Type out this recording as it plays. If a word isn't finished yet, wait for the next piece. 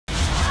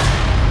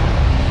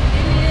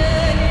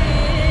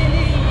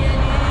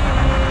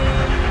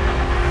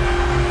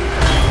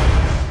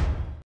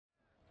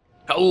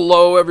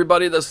Hello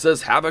everybody, this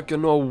is Havoc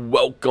and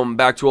welcome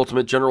back to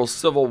Ultimate General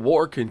Civil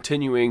War,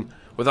 continuing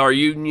with our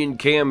Union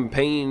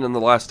campaign. In the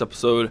last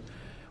episode,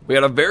 we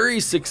had a very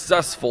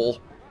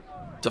successful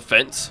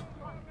defense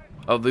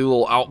of the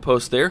little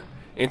outpost there,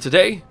 and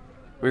today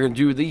we're going to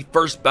do the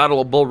first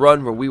Battle of Bull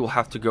Run, where we will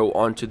have to go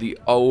on to the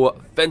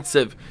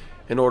offensive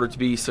in order to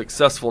be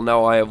successful.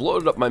 Now I have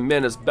loaded up my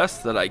men as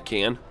best that I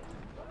can.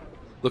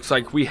 Looks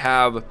like we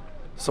have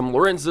some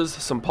Lorenzas,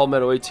 some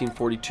Palmetto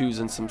 1842s,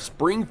 and some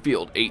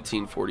Springfield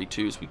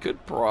 1842s. We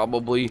could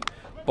probably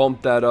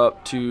bump that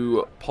up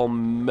to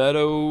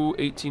Palmetto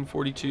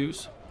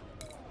 1842s,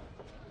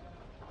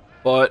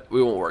 but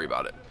we won't worry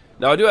about it.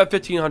 Now I do have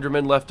 1,500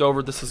 men left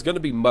over. This is going to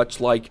be much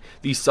like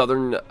the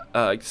southern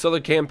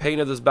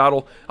campaign of this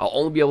battle. I'll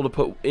only be able to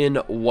put in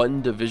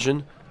one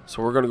division,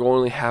 so we're going to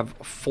only have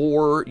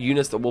 4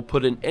 units that we'll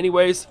put in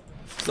anyways.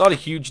 It's not a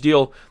huge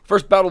deal.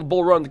 First Battle of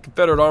Bull Run, the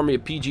Confederate Army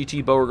of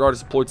PGT Beauregard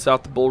is deployed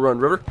south of Bull Run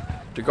River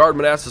to guard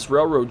Manassas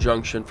Railroad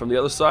Junction. From the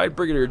other side,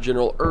 Brigadier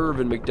General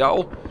Irvin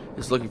McDowell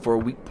is looking for a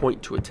weak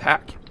point to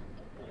attack.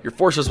 Your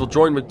forces will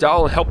join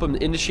McDowell and help him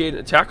initiate an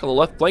attack on the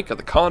left flank of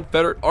the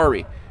Confederate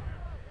Army.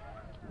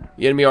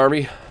 The enemy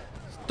army,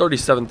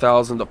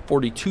 37,000 to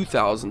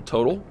 42,000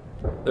 total.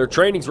 Their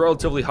training's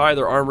relatively high,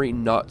 their armory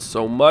not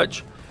so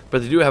much,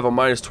 but they do have a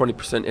minus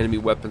 20% enemy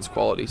weapons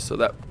quality, so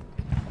that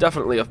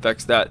definitely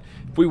affects that.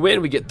 If we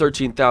win, we get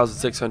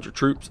 13,600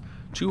 troops,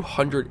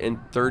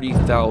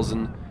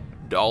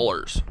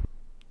 $230,000.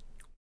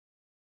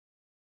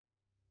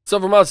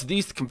 Several miles to the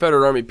east, the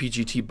Confederate Army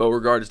PGT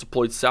Beauregard is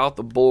deployed south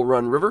of Bull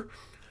Run River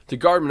to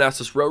guard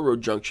Manassas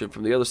Railroad Junction.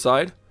 From the other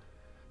side,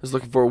 is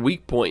looking for a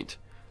weak point.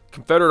 The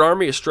Confederate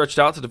Army is stretched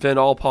out to defend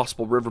all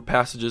possible river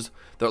passages.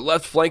 Their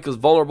left flank is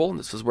vulnerable, and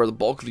this is where the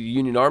bulk of the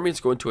Union Army is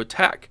going to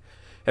attack.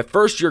 At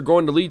first, you're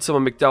going to lead some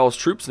of McDowell's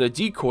troops in a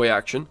decoy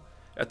action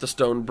at the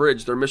Stone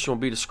Bridge. Their mission will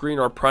be to screen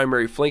our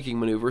primary flanking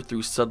maneuver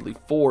through Sudley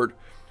Ford.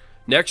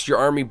 Next, your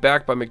army,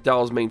 backed by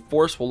McDowell's main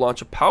force, will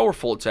launch a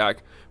powerful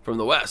attack from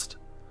the west.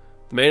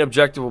 The main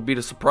objective will be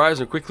to surprise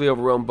and quickly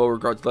overwhelm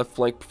Beauregard's left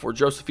flank before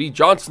Joseph E.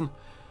 Johnston,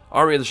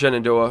 Army of the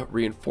Shenandoah,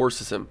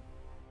 reinforces him.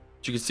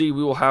 As you can see,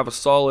 we will have a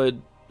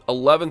solid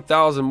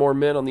 11,000 more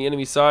men on the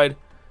enemy side,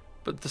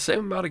 but the same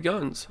amount of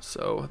guns,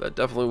 so that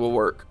definitely will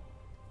work.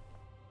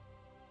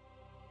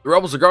 The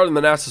rebels are guarding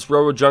Manassas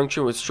Railroad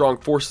Junction with strong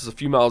forces a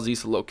few miles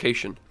east of the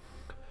location.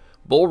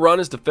 Bull Run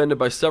is defended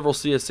by several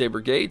CSA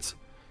brigades,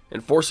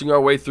 and forcing our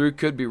way through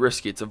could be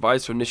risky. It's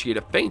advised to initiate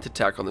a feint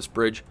attack on this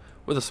bridge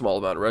with a small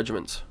amount of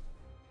regiments.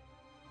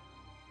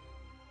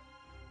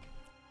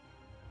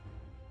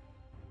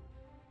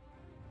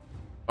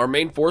 Our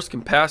main force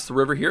can pass the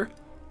river here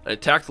and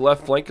attack the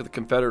left flank of the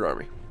Confederate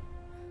Army.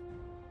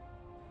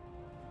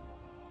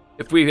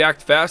 If we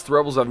act fast, the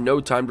rebels have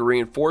no time to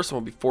reinforce and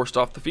will be forced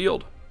off the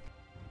field.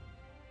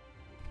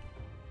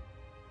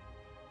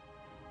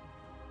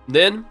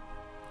 Then,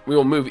 we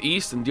will move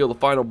east and deal the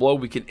final blow.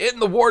 We can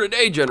end the war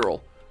today,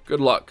 General. Good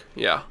luck.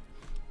 Yeah.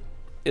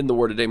 End the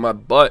war today, my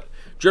butt.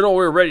 General,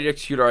 we're ready to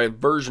execute our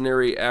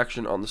diversionary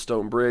action on the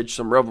Stone Bridge.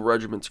 Some rebel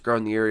regiments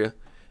guarding the area.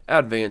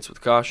 Advance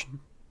with caution.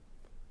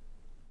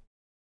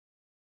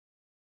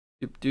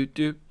 Doop, doop,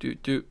 doop, doop,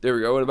 doop. There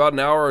we go. In about an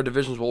hour, our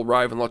divisions will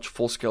arrive and launch a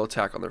full-scale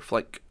attack on their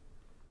flank.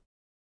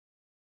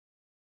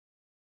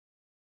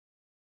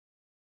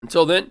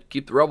 Until then,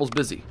 keep the rebels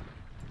busy.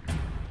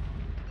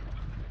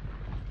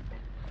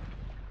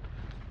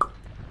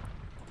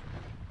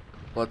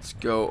 Let's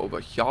go over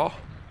here.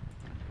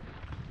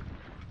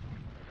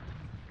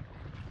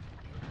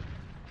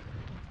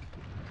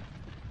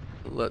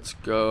 Let's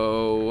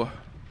go.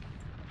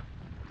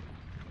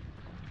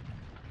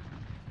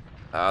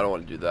 I don't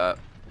want to do that.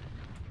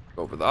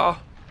 Go over there.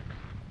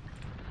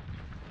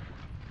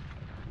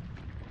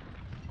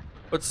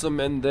 Put some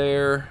in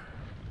there.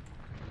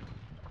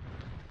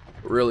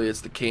 Really, it's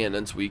the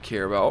cannons we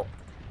care about.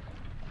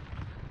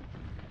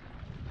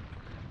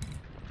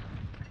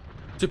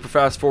 Super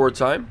fast forward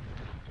time.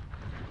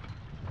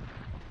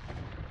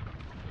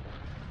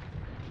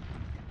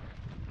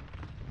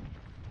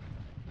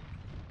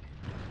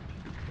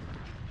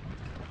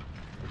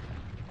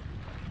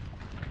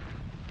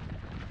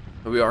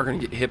 We are going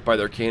to get hit by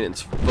their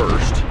cannons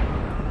first.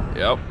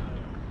 Yep.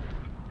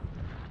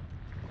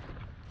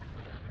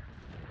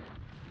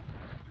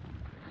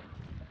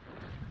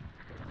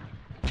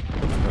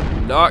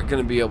 I'm not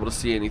going to be able to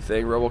see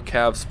anything. Rebel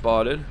cav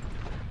spotted.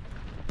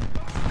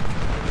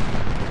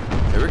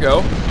 There we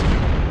go.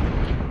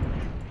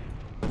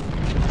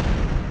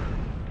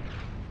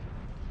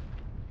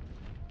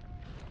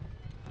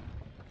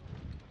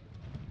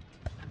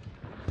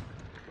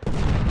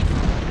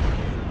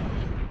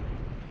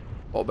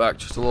 Fall back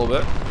just a little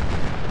bit.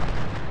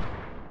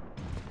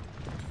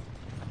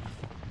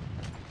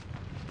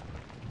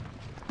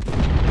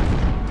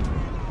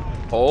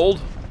 Hold.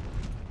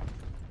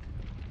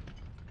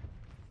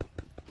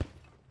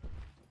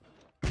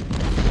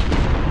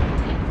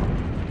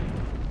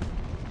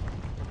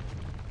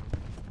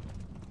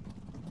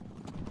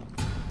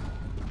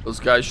 Those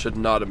guys should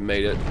not have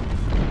made it.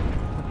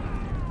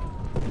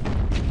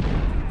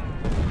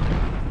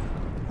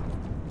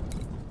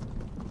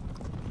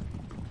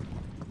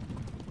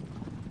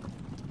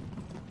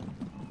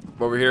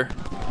 Over here.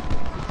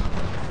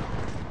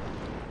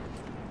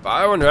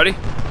 Fire when ready.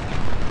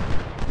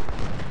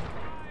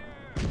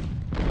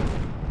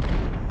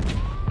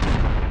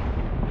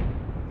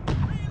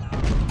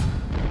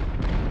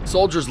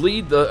 Soldiers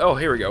lead the... Oh,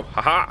 here we go.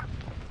 Haha.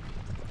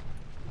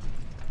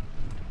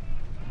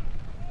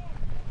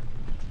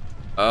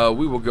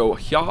 We will go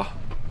here.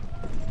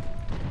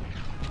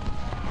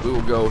 We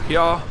will go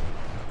here.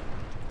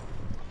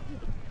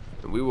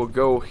 And we will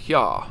go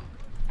here.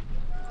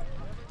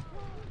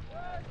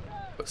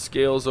 Put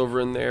Scales over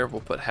in there.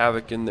 We'll put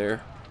Havoc in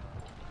there.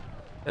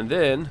 And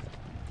then,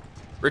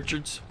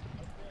 Richards,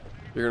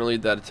 you're going to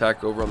lead that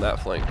attack over on that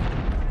flank.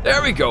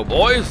 There we go,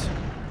 boys.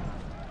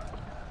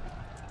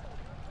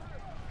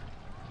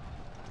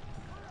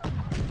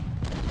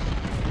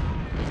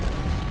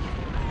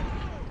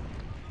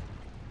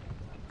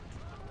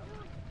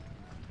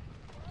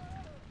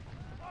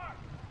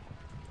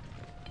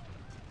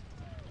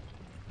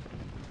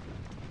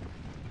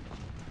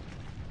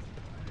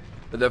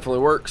 It definitely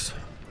works.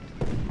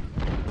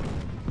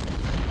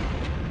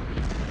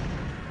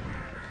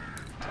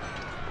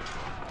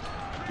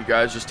 You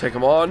guys just take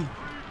them on.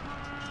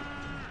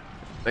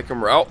 Make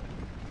them route.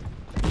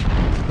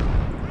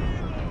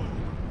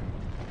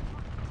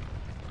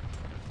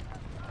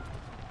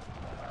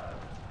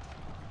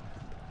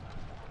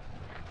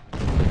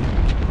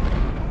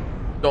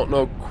 Don't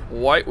know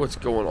quite what's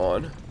going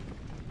on.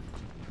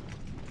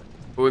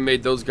 But we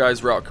made those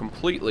guys route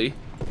completely.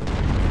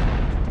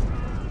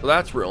 Well,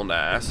 that's real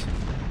nice.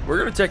 We're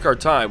going to take our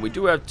time. We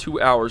do have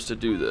 2 hours to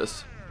do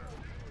this.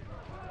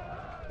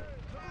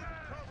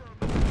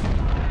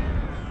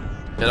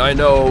 And I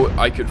know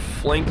I could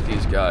flank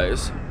these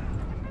guys.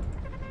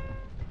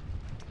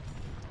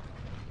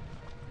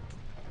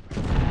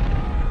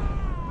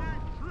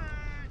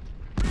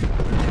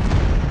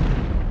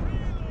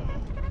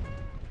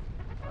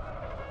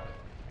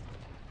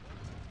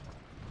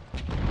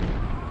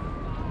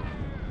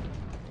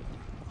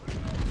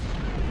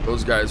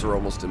 Those guys are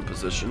almost in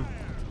position.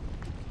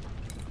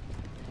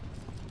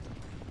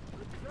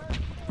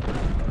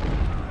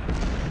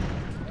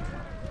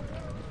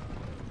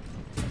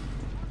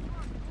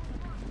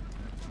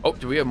 Oh,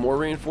 do we have more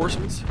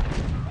reinforcements?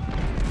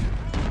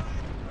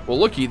 Well,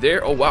 looky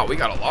there. Oh, wow, we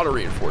got a lot of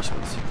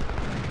reinforcements.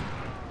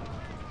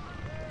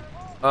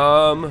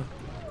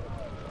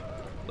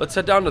 Let's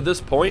head down to this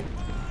point.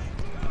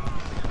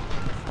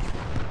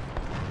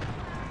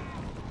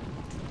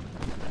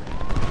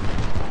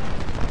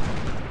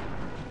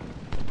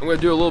 I'm going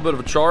to do a little bit of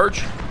a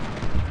charge.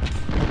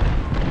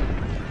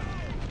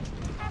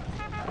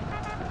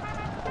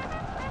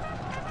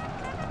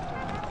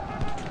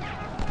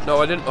 No,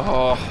 I didn't.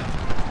 Oh,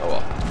 oh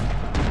well.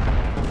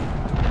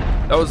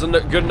 That was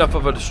good enough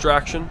of a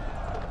distraction.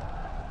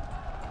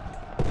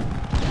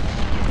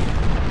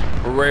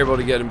 We were able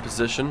to get in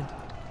position.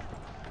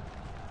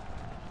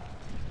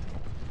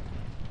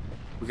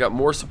 We got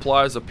more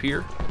supplies up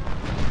here.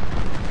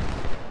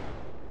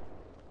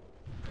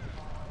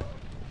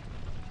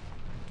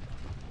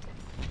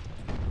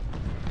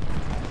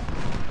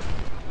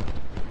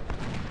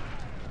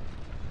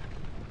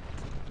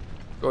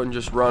 Go ahead and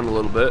just run a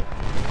little bit.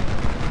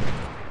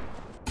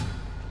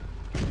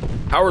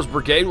 Howard's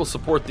brigade will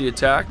support the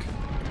attack.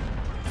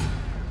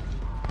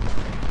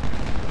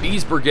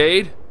 B's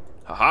brigade.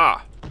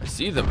 Haha, I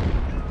see them.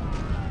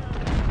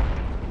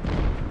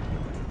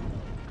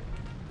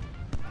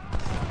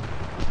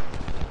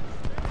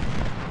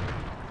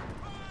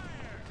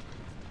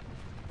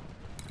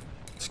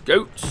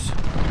 Scouts.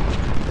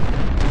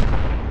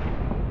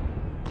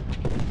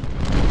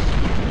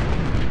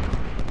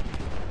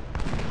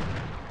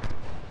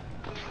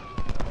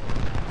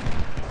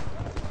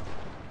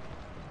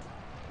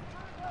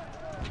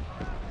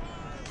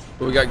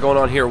 What we got going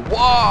on here?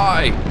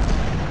 Why?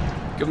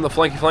 Give them the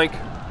flanky flank.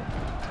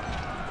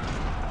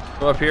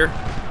 Come up here.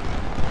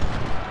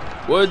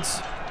 Woods.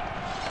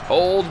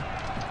 Hold.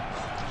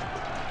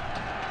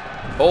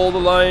 Hold the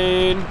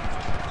line.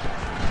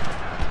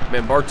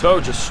 Man, Bartow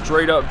just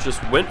straight up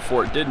just went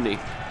for it, didn't he?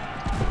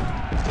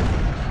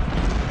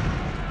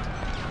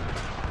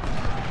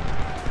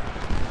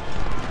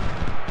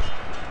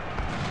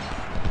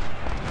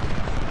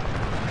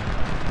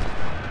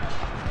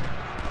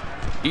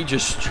 He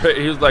just straight,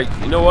 he was like,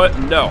 you know what?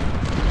 No.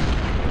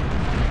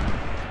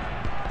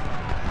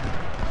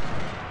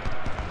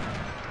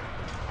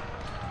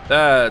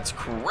 That's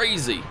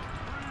crazy.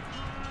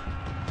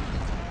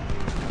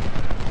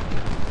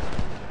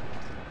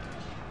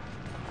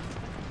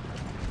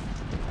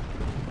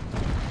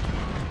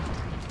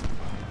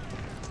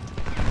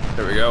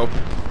 There we go.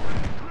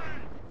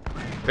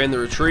 Fan the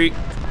retreat.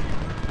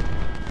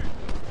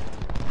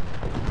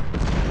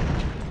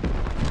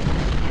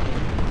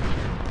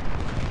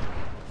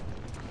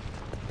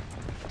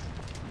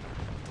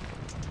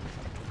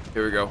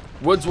 Here we go.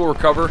 Woods will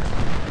recover.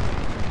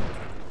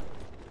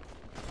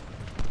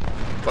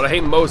 What I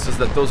hate most is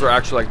that those are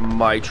actually like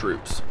my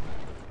troops.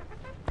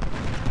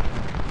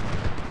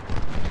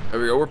 There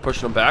we go. We're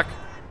pushing them back.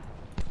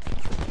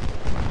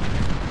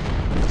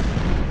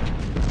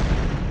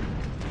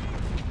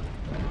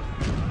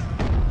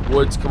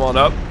 Woods, come on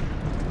up.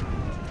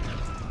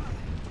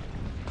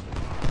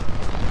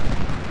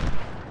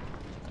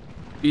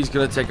 He's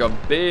going to take a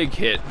big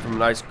hit from a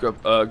nice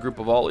group of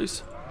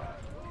volleys.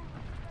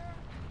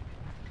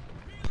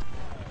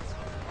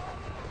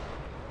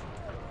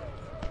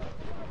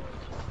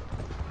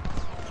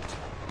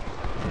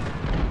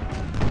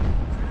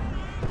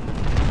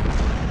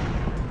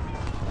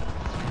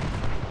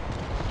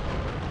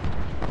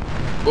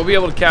 We'll be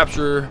able to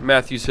capture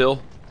Matthews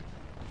Hill.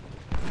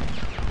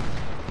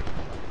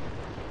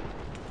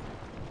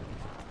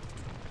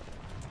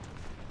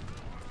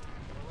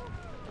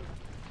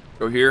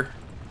 Go here.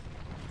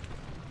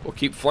 We'll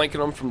keep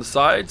flanking them from the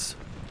sides.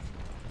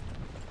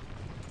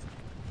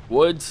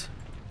 Woods,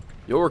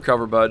 you'll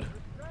recover, bud.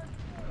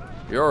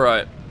 You're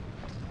alright.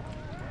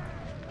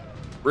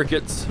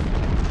 Ricketts.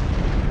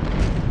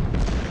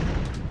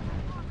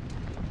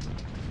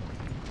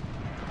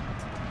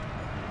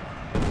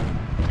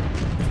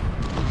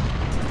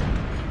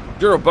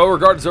 General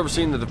Beauregard is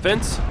overseeing the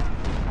defense.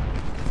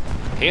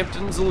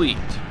 Hampton's elite.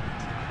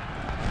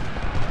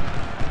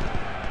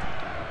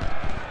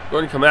 Go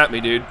ahead and come at me,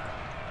 dude.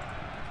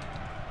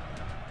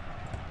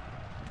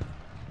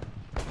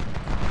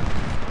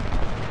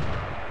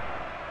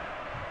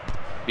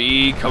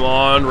 B, come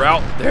on,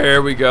 route.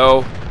 There we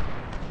go.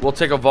 We'll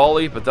take a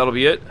volley, but that'll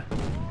be it.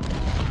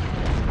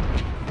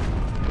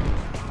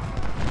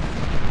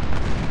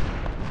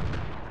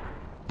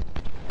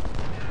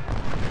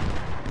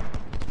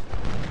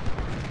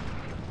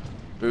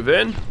 Move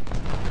in.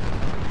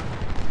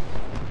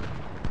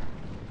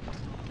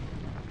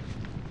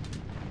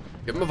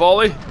 Give him a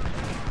volley.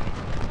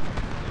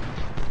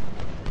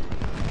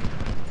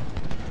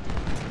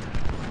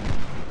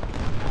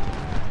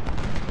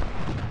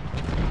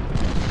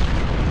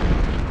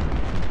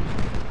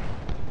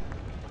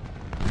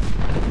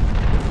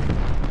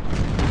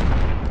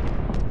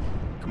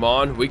 Come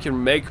on, we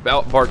can make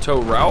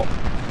Bartow route.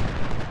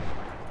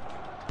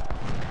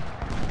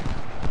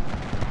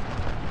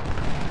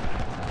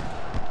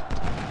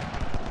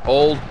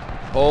 Hold,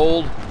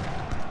 hold.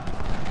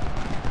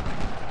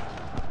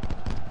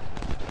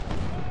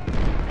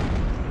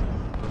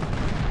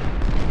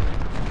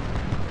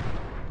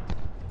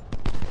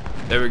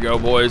 There we go,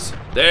 boys.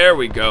 There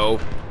we go.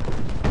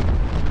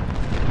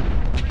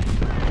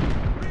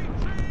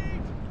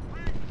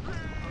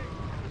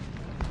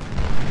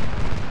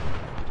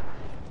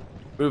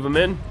 Move him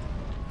in.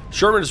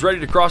 Sherman is ready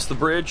to cross the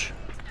bridge.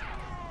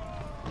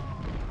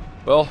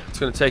 Well, it's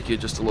going to take you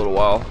just a little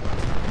while.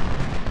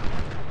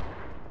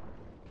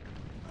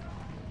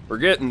 We're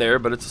getting there,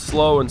 but it's a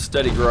slow and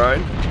steady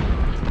grind.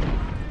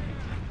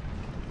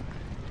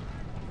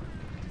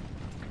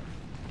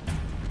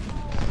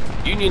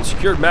 Union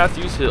secured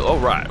Matthews Hill. Oh,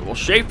 right. Well,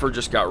 Schaefer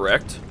just got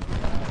wrecked.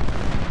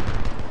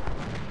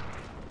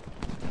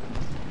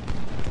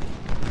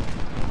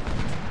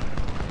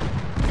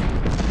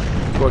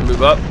 Go ahead and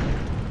move up.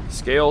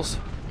 Scales.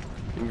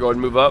 You can go ahead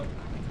and move up.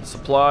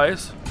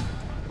 Supplies.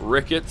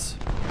 Ricketts.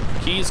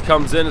 Keys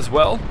comes in as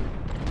well.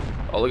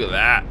 Oh, look at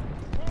that.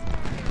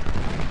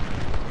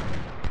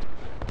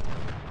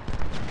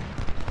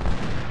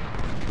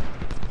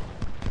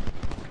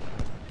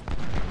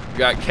 We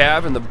got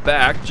Cav in the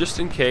back, just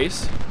in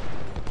case.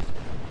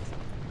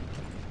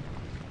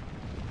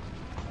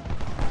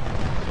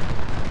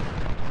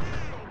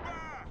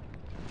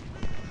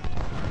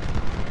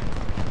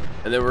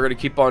 And then we're going to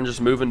keep on just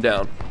moving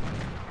down.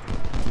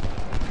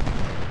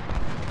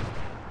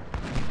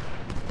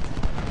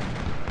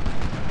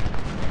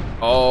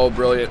 Oh,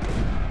 brilliant.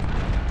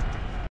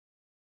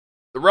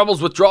 The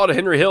rebels withdraw to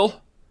Henry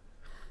Hill.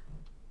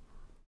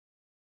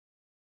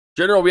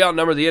 General, we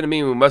outnumber the enemy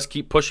and we must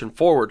keep pushing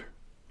forward.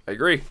 I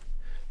agree.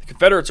 The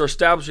Confederates are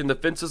establishing the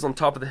fences on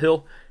top of the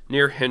hill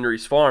near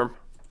Henry's farm.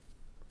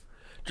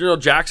 General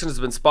Jackson has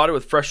been spotted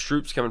with fresh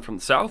troops coming from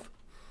the south.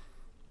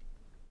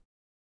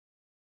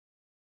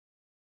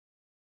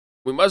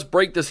 We must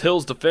break this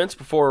hill's defense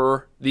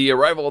before the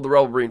arrival of the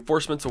rebel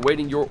reinforcements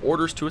awaiting your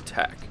orders to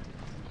attack.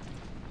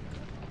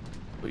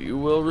 Well, you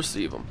will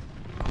receive them.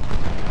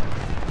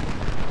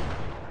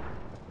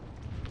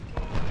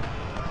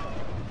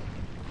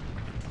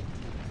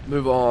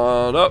 Move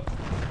on up.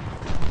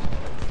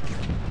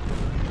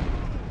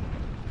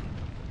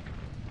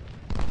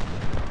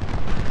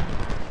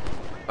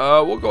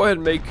 We'll go ahead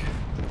and make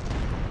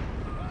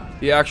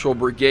the actual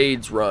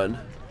brigades run.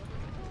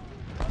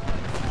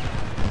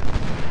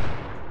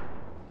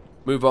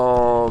 Move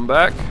on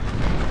back.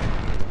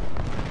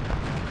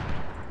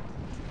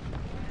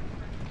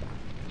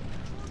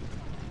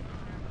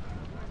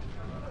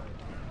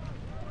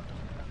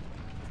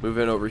 Move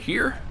in over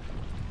here.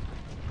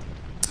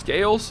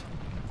 Scales.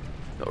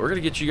 No, we're going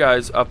to get you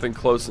guys up and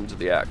close into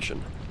the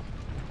action.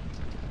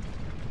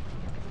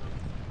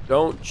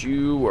 Don't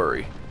you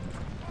worry.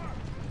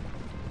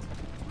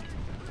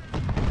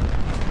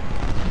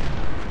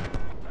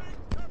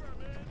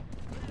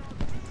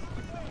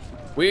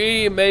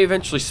 We may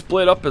eventually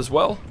split up as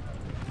well.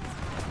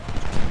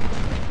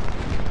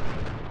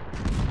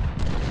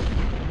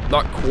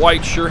 Not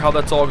quite sure how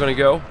that's all going to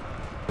go.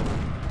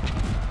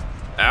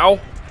 Ow.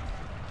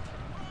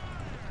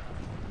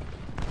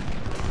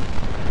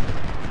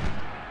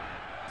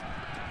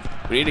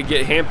 We need to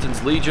get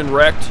Hampton's Legion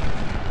wrecked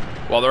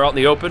while they're out in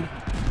the open.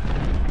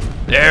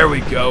 There we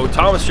go.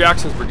 Thomas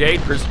Jackson's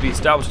brigade appears to be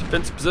established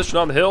defensive position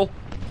on the hill.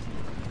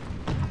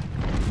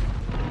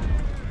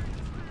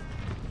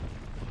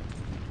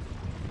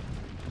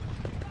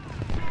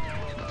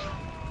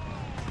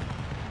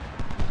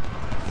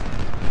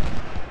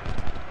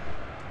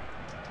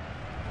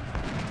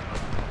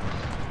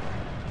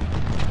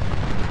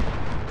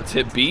 Let's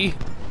hit B.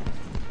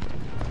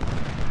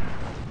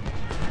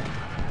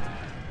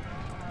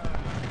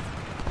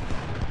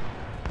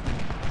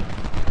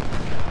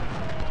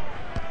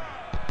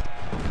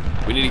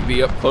 We need to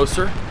be up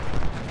closer.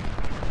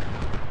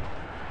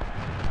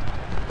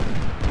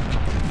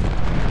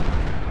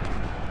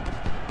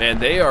 Man,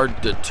 they are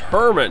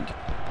determined.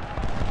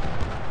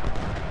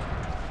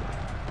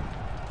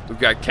 We've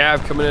got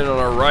Cav coming in on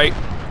our right.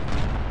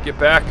 Get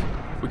back.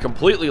 We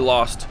completely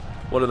lost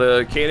one of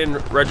the cannon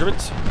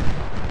regiments.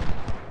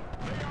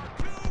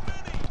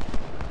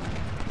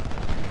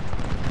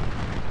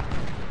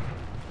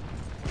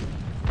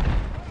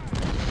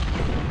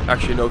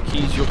 Actually, no,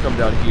 Keys, you'll come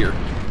down here.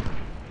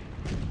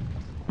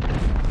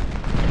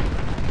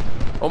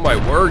 Oh my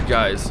word,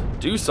 guys.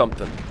 Do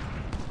something.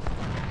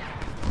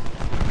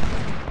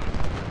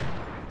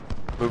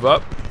 Move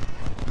up.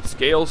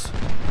 Scales.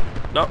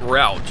 Not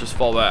route, just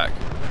fall back.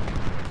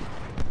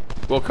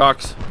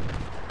 Wilcox.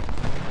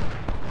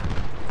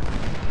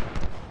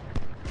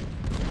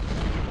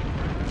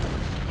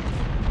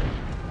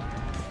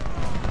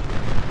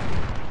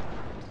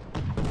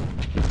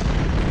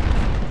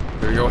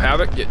 There you go,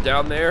 Havoc. Get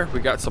down there. We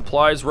got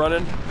supplies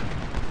running.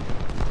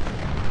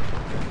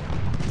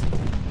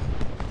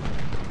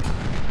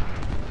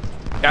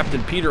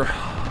 Captain Peter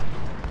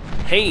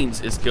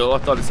Haynes is killed. I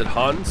thought it said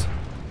Hans.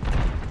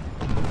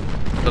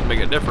 Doesn't make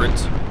a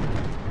difference.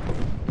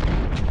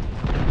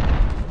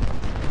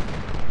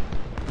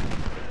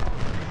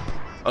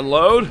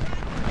 Unload.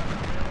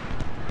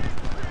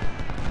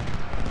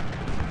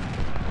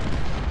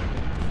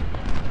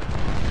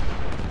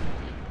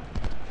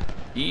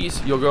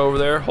 Ease, you'll go over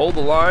there. Hold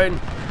the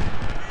line.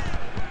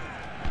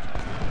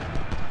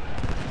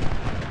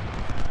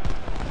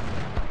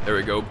 There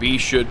we go. B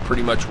should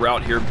pretty much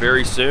route here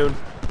very soon.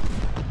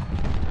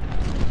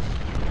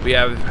 We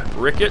have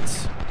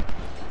Ricketts.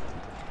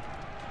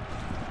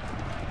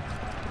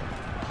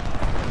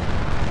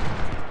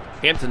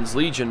 Hampton's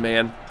Legion,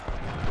 man.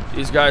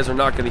 These guys are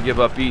not going to give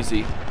up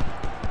easy.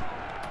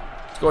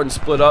 Let's go ahead and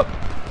split up.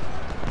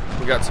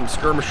 We got some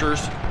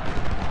skirmishers.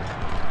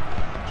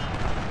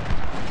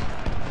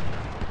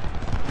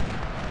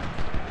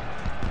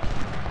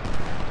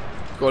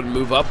 Go ahead and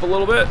move up a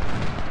little bit.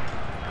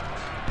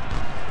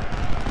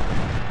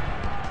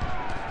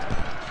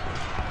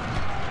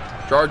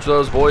 Charge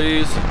those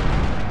boys.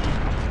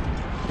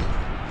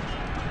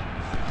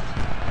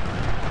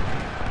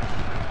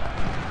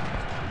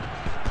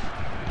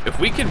 If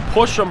we can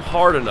push them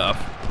hard enough,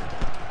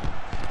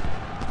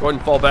 go ahead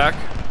and fall back.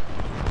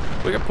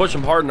 If we can push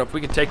them hard enough,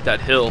 we can take that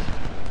hill.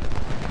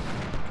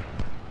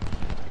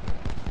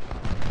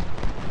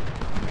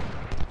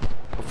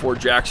 Before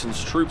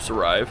Jackson's troops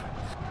arrive.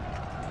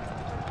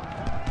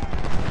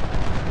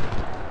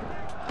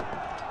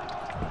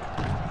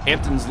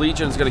 Hampton's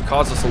Legion is going to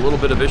cause us a little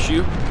bit of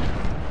issue.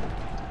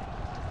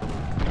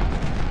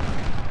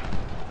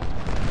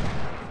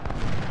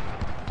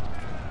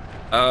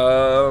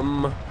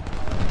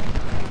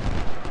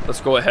 Let's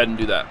go ahead and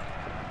do that.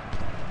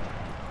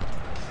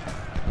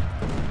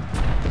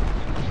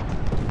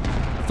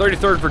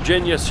 33rd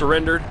Virginia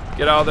surrendered.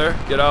 Get out of there.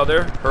 Get out of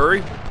there.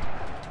 Hurry.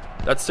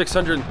 That's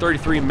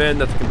 633 men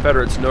that the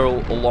Confederates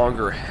no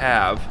longer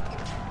have.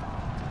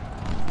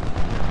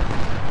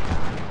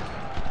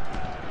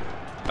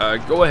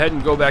 Go ahead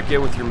and go back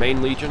in with your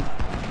main legion.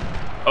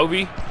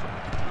 Ovi,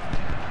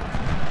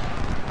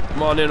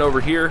 come on in over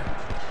here.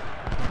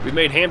 We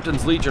made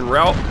Hampton's Legion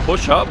route.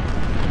 Push up.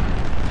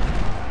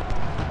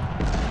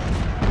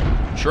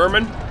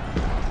 Sherman,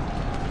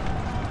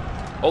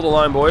 hold the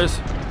line, boys.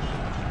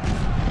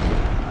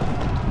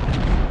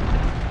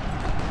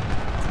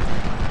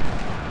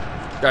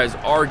 Guys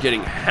are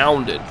getting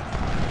hounded.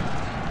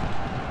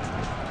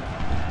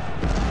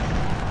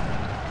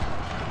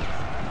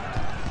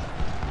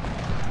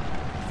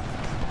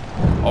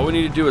 All we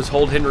need to do is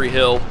hold Henry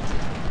Hill.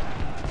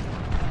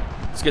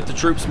 Let's get the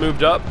troops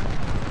moved up.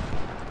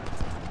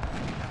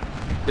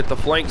 Get the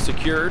flank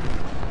secured.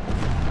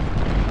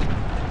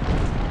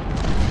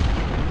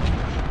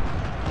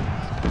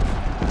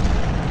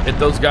 Hit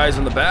those guys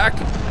in the back.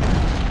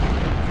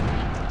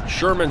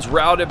 Sherman's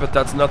routed, but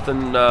that's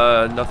nothing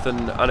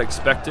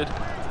unexpected.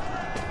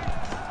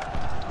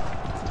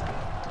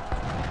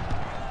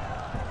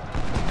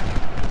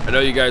 I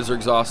know you guys are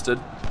exhausted.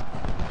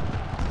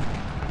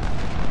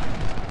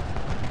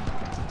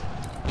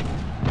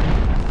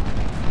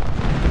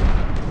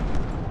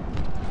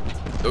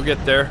 You'll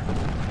get there.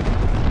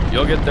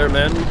 You'll get there,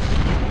 men.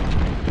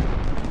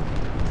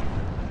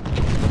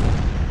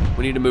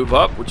 We need to move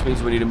up, which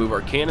means we need to move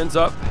our cannons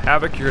up.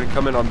 Havoc, you're going to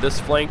come in on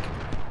this flank.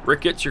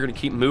 Ricketts, you're going to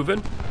keep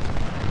moving.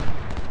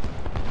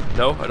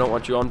 No, I don't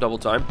want you on double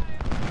time.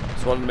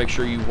 Just wanted to make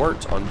sure you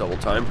weren't on double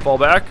time. Fall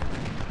back.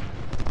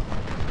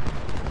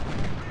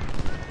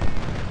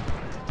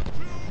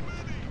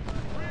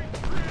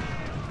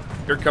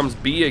 Here comes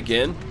B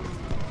again.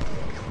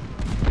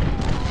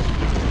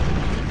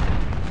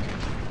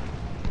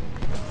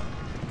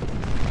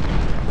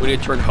 We need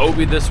to turn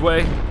Hovey this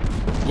way.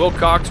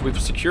 Wilcox,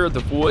 we've secured the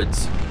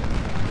woods.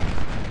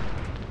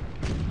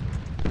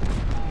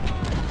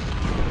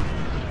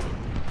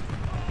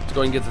 Let's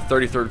go and get the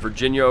 33rd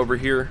Virginia over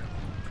here.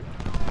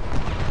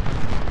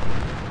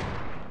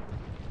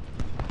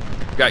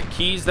 We've got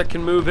Keys that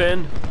can move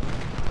in.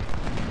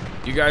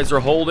 You guys are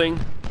holding.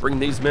 Bring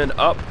these men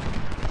up.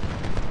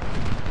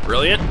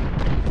 Brilliant.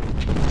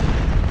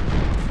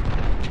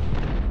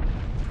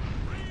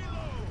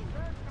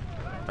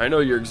 I know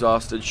you're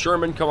exhausted.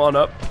 Sherman, come on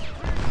up.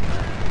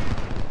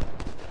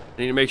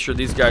 I need to make sure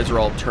these guys are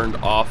all turned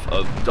off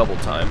of double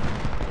time.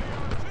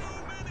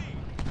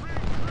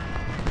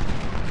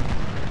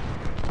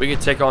 We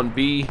can take on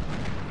B.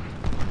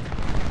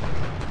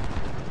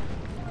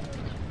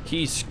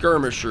 Key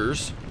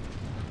skirmishers.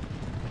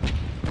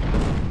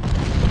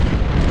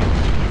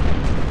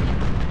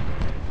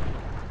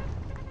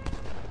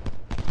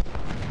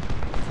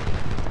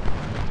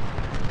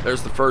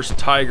 There's the first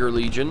Tiger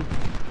Legion.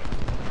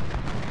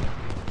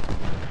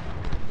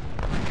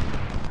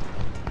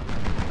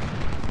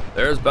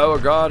 There's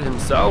Beauregard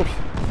himself.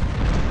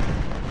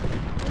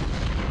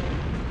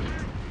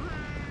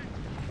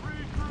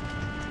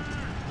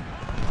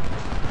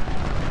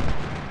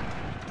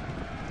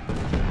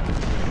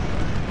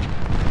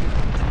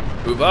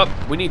 Move up.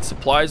 We need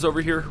supplies over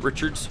here,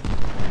 Richards.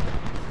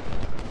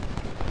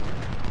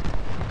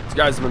 These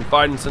guys have been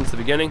fighting since the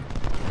beginning.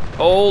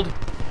 Hold.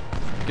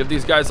 Give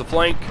these guys a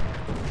flank.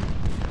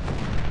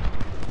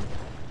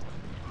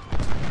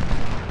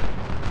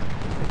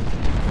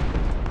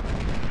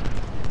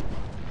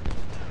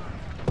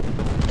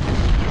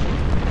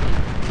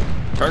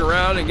 Turn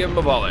around and give him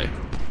a volley.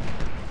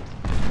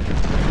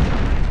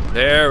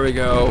 There we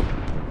go.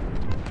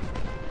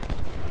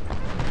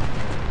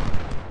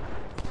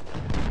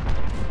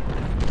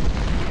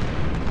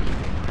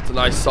 It's a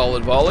nice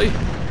solid volley.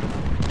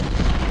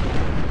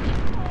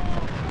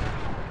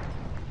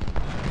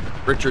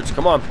 Richards,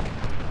 come on.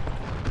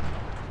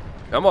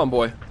 Come on,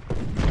 boy.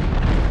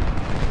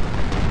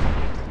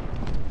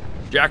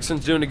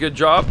 Jackson's doing a good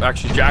job.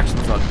 Actually,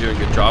 Jackson's not doing a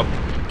good job.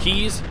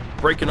 Keys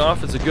breaking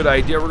off is a good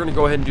idea. We're going to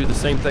go ahead and do the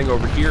same thing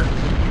over here.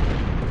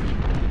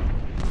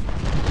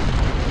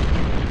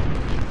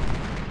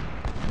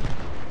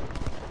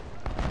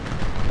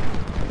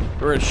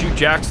 We're going to shoot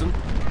Jackson.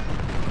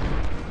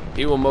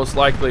 He will most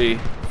likely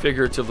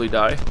figuratively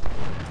die.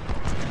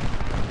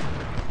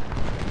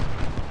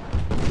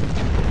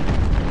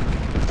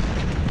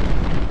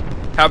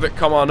 Havoc,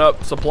 come on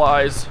up.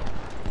 Supplies.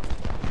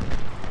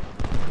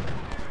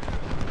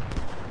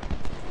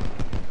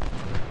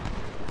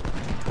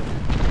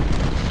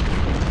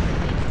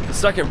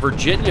 The 2nd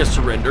Virginia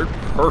surrendered.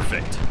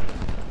 Perfect.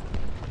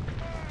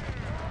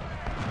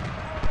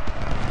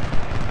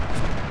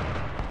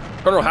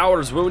 Colonel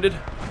Howard is wounded.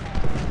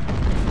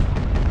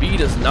 B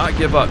does not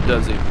give up,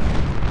 does he?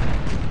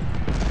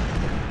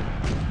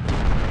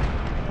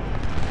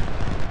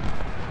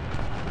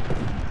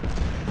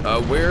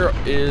 Where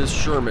is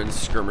Sherman's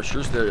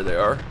skirmishers? There they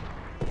are.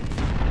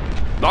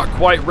 Not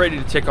quite ready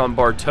to take on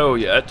Bartow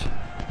yet.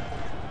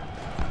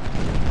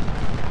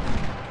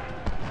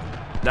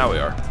 Now we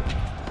are.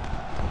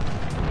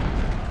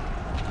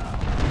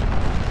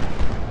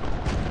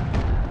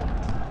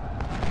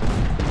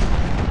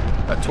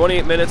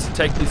 28 minutes to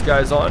take these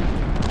guys on.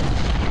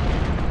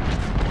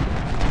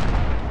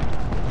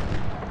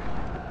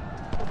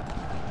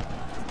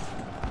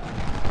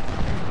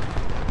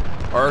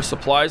 Are our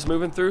supplies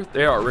moving through?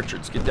 They are.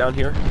 Richards, get down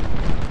here.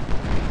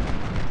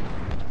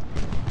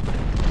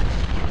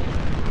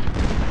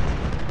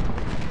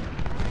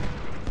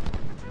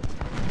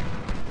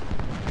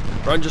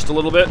 Run just a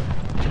little bit.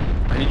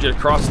 I need you to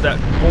cross that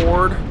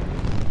board.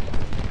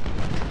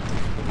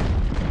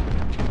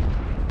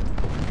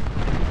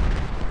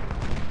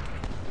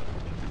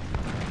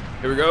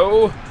 Here we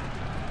go.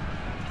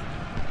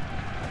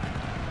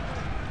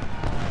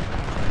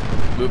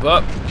 Move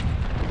up.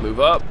 Move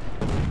up.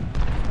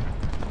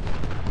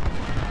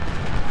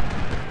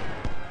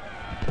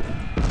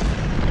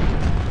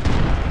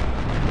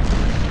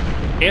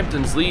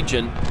 Hampton's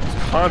Legion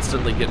is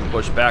constantly getting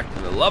pushed back,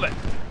 and I love it.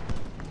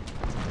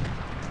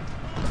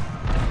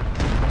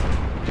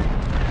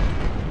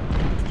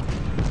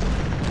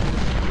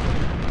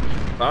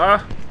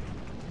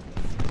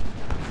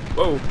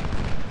 Whoa.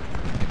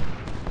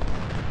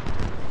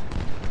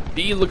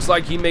 B looks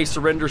like he may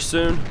surrender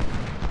soon.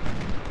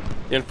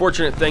 The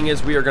unfortunate thing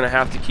is we are going to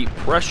have to keep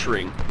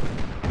pressuring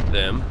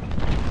them.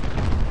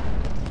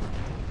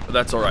 But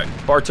that's alright.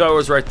 Bartow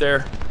is right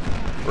there.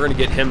 We're going to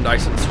get him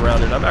nice and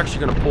surrounded. I'm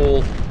actually going to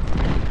pull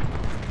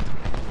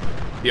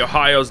the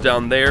Ohio's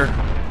down there.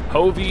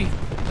 Hovey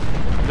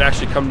can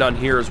actually come down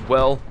here as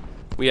well.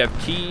 We have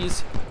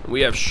Keys,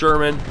 we have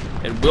Sherman,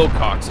 and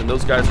Wilcox, and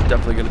those guys are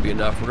definitely going to be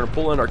enough. We're going to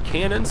pull in our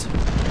cannons.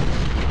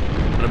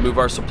 I'm going to move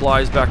our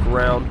supplies back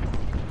around.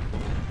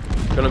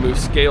 I'm going to move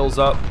Scales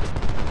up,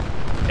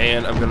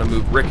 and I'm going to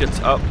move Ricketts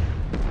up.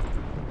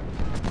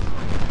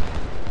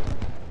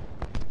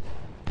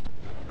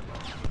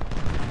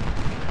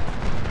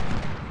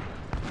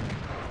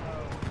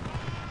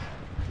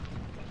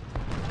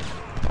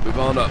 Move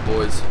on up,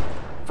 boys.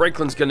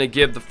 Franklin's going to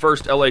give the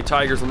first LA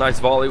Tigers a nice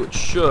volley, which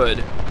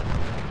should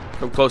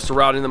come close to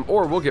routing them,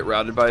 or we'll get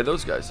routed by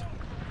those guys.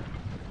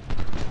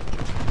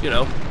 You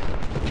know,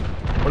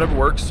 whatever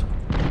works.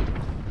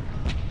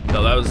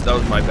 No, that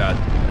was my bad.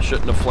 I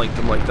shouldn't have flanked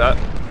them like that.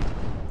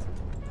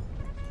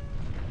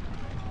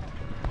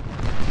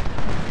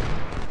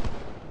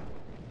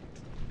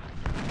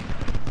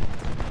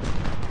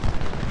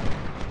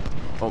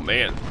 Oh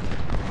man,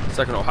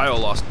 2nd Ohio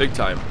lost big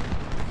time.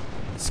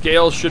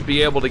 Scales should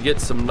be able to get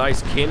some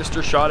nice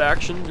canister shot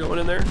action going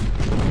in there.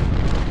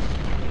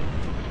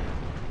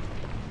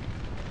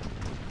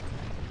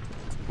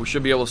 We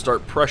should be able to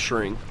start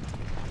pressuring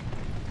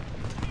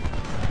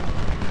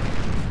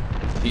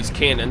these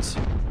cannons.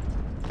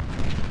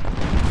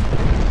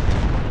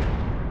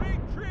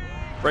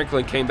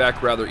 Franklin came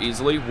back rather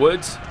easily.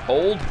 Woods,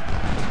 hold.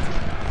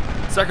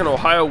 2nd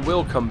Ohio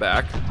will come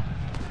back.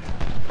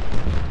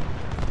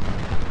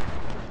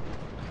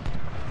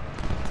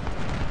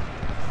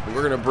 And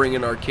we're going to bring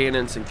in our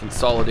cannons and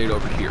consolidate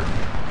over here.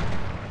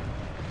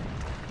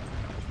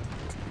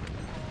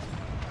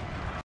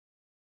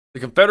 The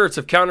Confederates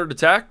have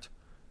counterattacked.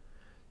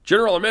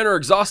 General, our men are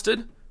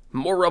exhausted.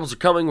 More rebels are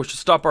coming, which should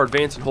stop our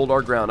advance and hold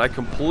our ground. I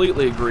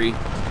completely agree.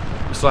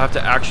 We still have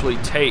to actually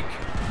take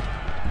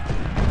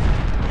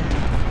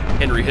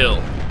Henry Hill.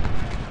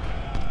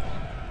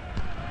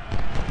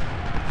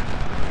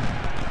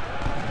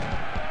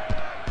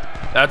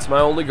 That's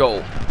my only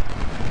goal.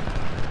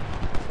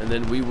 And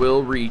then we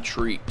will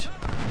retreat.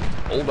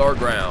 Hold our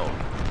ground.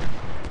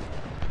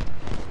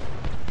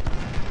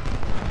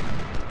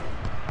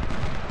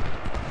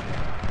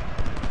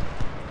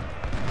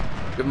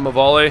 Give him a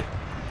volley.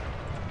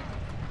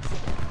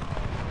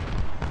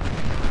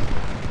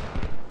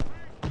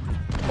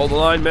 Hold the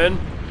line, men.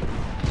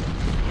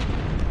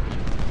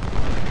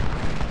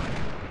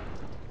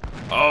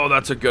 Oh,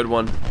 that's a good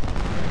one.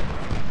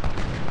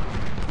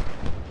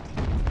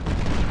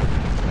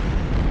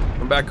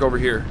 Come back over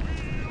here.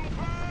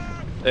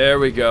 There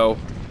we go.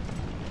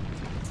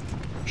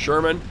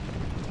 Sherman,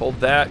 hold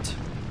that.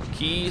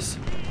 Keys,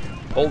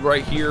 hold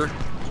right here.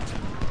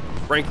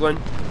 Franklin,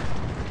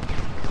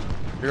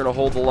 you're going to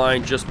hold the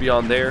line just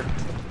beyond there.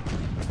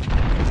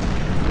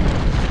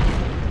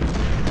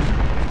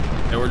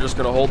 And we're just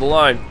going to hold the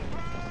line.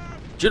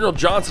 General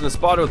Johnson is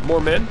spotted with more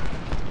men.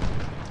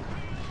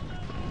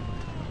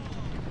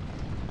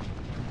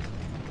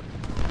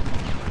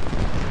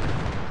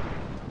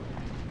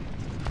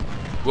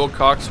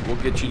 Wilcox will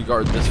get you to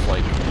guard this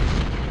flank.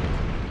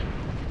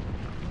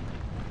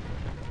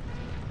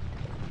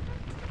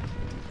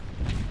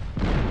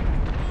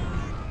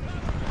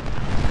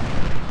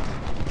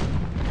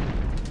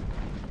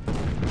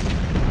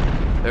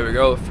 There we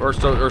go.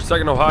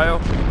 2nd Ohio.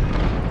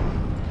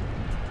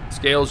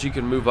 Scales, you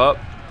can move up.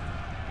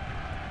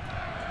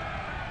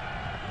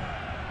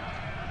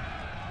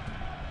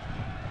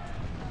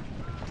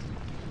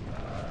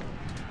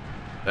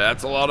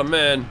 That's a lot of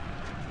men.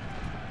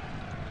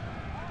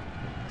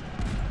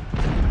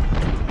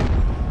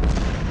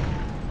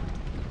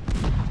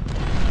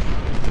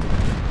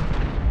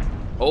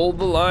 Hold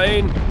the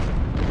line.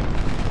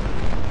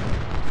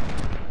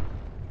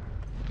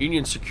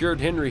 Union secured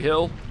Henry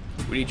Hill.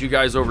 We need you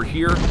guys over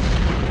here.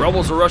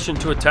 Rebels are rushing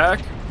to attack.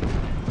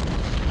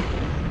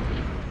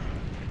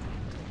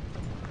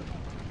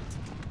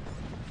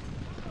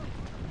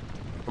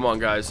 Come on,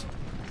 guys.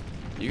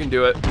 You can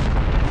do it.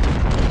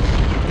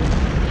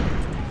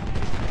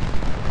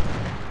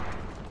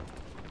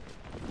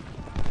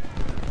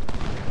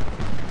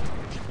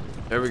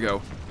 There we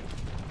go.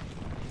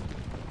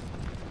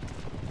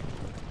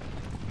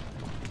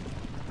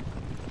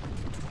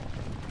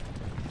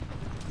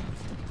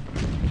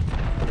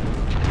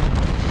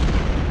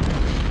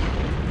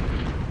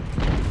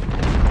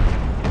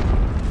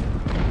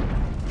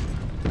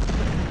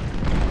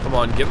 Come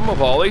on, give him a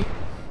volley.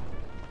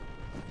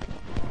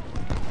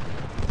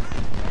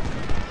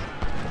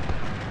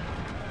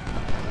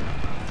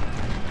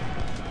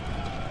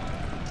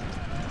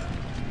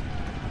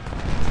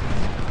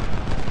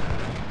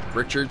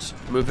 Richards,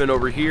 move in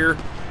over here.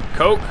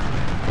 Coke.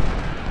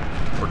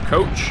 Or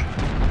Coach.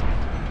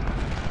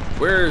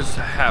 Where's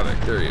Havoc?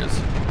 There he is.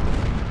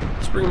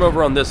 Let's bring him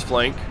over on this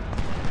flank.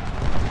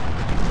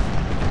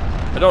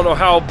 I don't know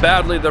how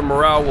badly the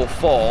morale will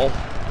fall.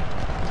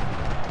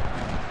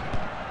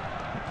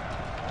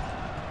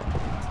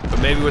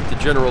 But maybe with the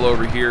general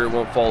over here, it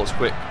won't fall as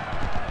quick.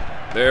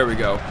 There we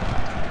go.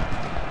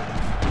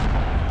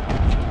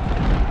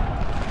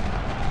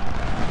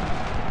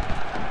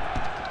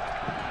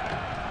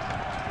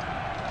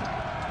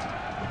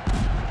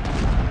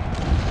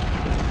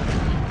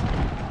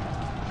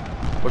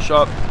 Push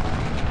up.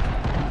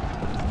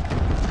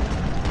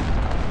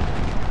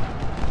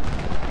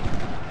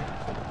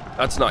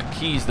 That's not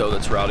Keys, though,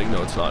 that's routing.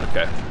 No, it's not.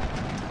 Okay.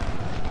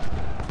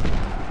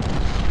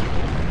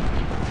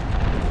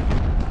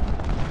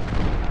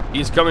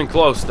 He's coming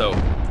close, though.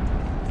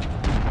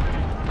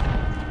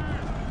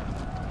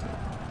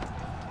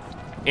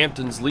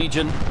 Hampton's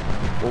Legion.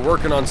 We're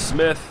working on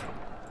Smith.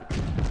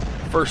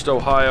 1st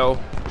Ohio.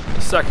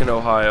 2nd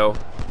Ohio.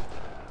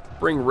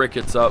 Bring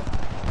Ricketts up.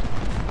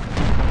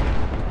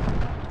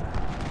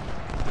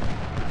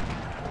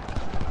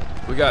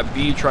 We got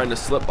B trying to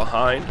slip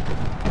behind.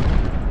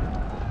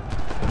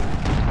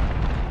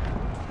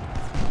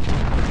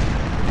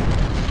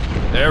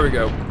 There we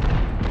go.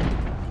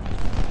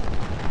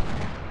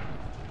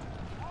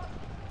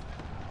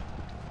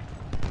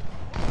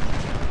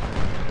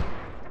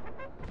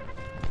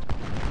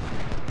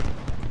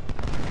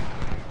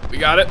 We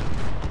got it.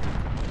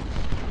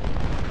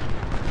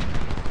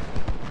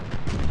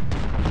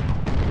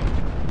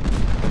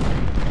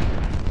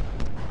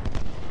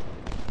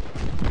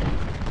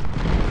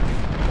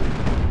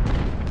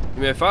 Give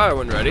me a fire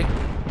when ready.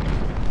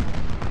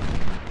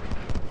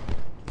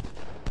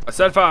 I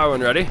said fire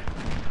when ready.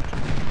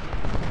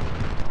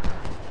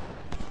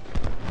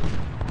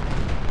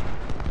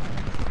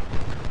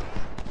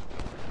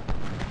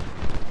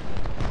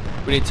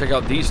 We need to take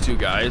out these two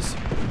guys.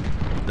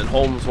 Then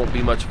Holmes won't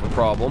be much of a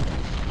problem.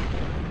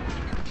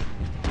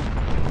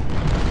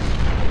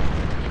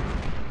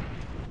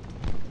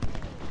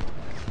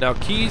 Now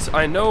Keys,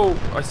 I know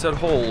I said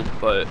hold,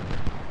 but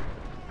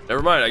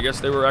never mind, I guess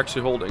they were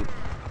actually holding.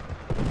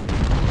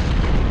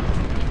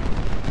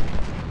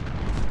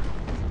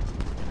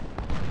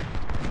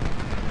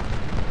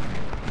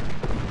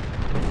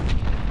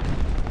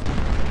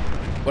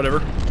 Whatever.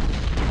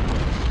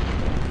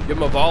 Give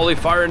him a volley,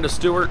 fire into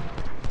Stewart.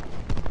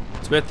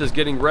 Smith is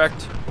getting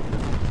wrecked.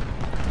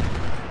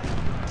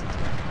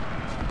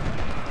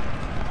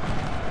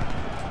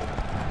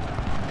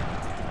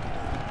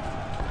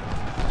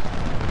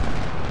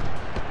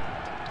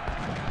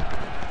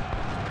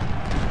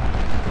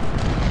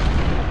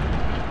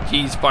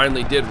 Keys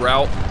finally did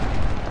route.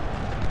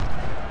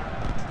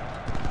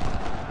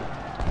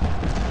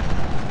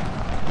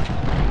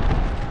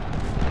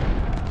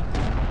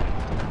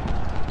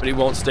 But he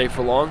won't stay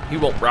for long. He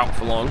won't route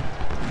for long.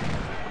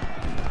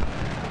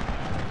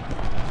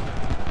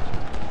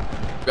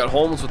 Got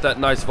Holmes with that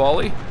nice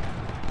volley.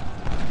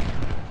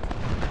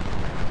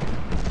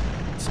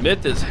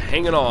 Smith is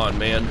hanging on,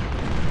 man.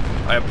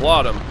 I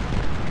applaud him.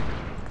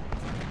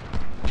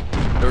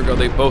 There we go.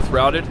 They both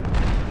routed.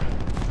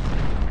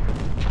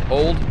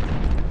 Hold.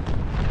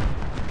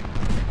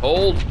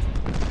 Hold.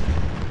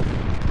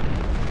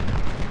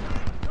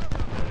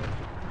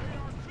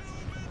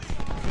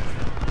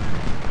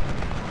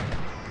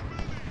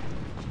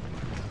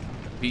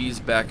 B's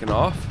backing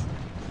off.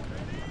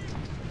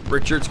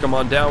 Richards, come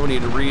on down. We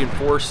need to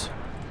reinforce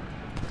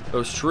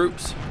those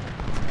troops.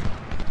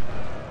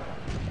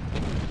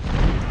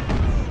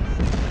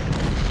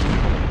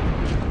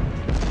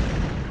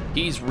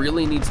 Keys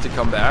really needs to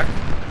come back.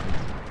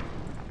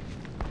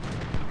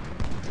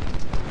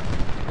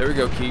 There we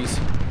go, Keys.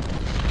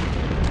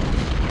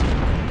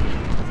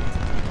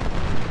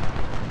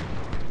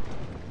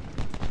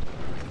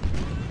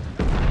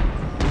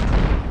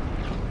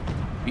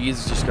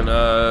 B's just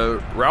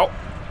gonna route.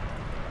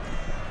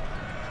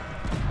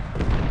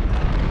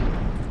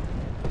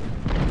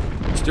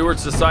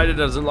 Stewart's decided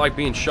doesn't like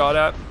being shot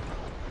at.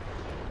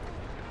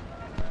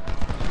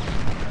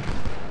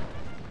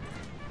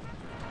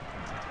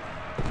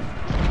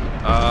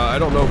 I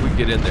don't know if we can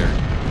get in there.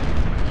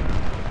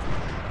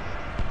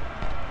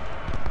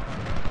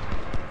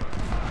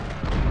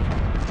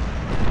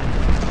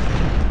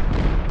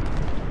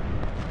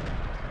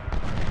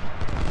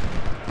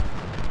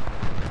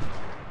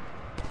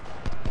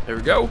 There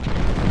we go.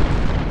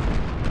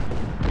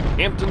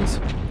 Hamptons.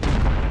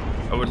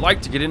 I would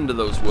like to get into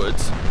those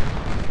woods.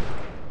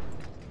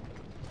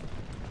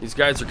 These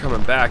guys are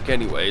coming back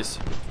anyways.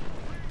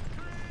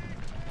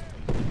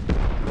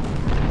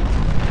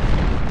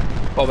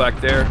 Fall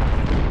back there.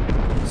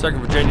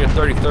 2nd Virginia,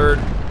 33rd.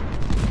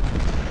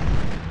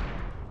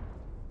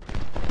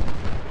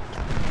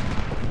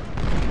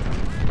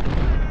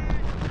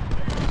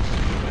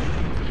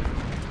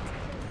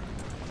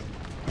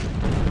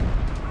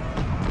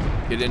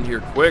 Get in here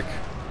quick.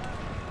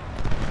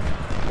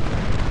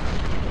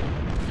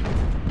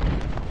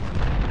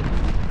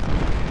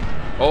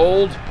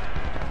 Hold.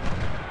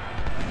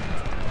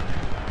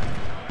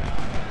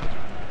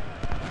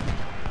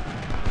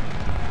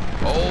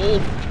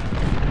 Hold.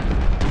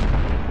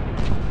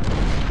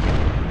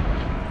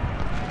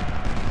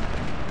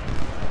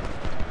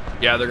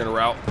 Yeah, they're gonna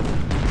route.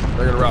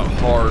 They're gonna route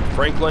hard.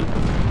 Franklin,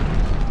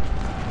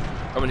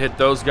 come and hit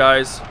those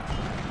guys.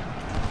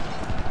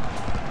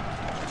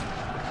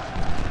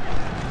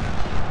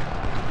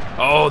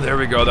 Oh, there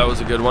we go. That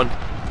was a good one.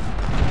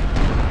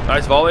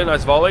 Nice volley,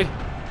 nice volley.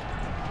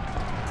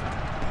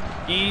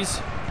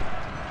 Ease.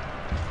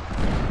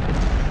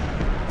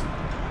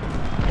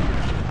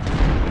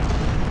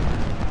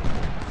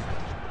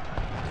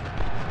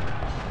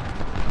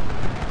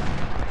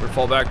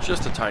 fall back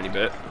just a tiny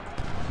bit.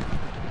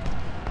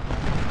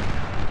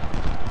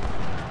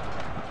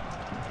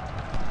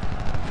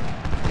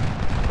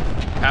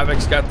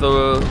 Havoc's got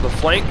the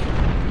flank.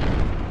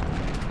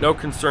 No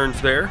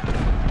concerns there.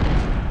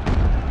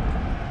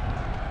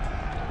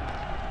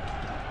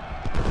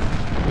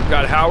 We've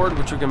got Howard,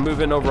 which we can move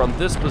in over on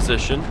this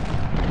position.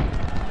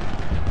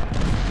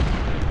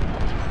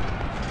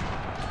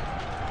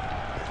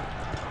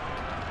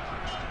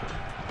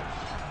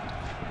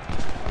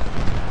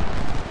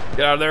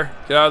 Get out of there.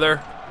 Get out of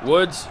there.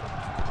 Woods.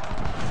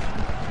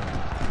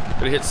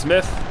 Gonna hit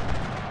Smith.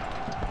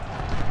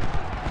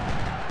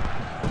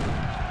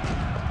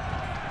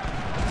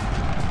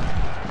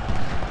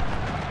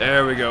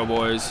 There we go,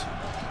 boys.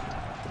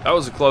 That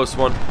was a close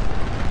one.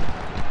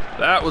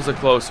 That was a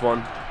close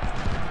one.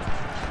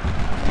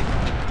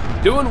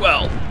 Doing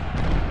well.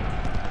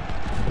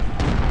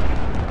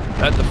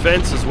 That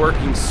defense is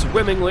working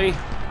swimmingly.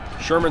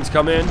 Sherman's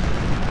come in.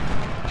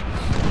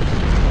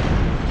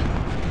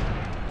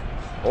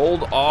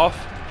 Hold off.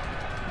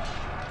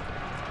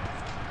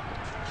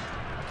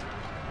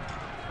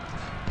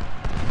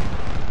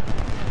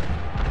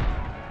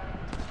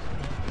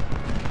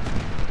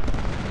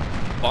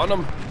 On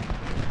him.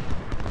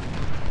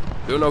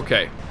 Doing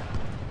okay.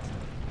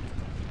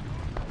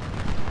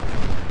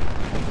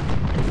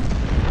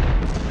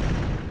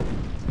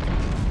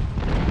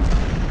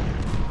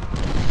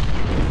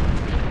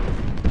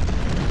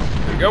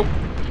 There we go.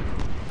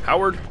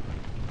 Howard.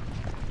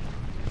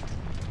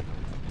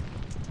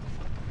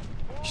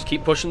 Just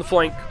keep pushing the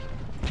flank.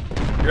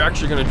 You're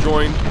actually going to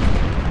join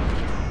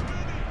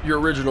your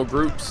original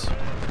groups.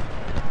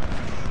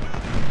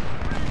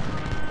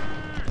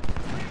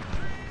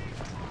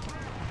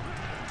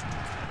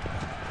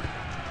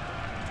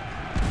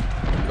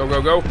 Go,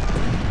 go, go.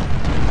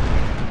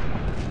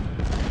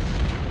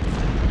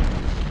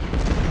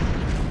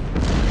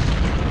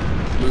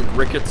 Move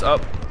Ricketts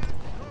up.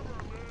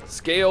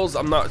 Scales,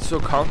 I'm not so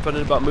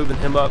confident about moving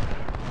him up.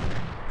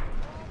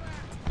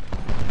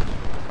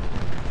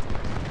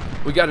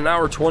 We got an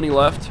hour 20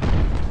 left.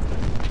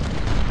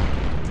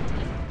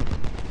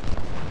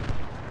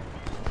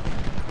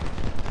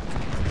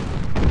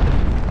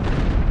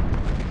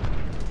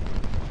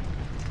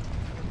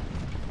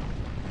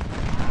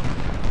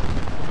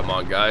 Come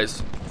on,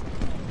 guys.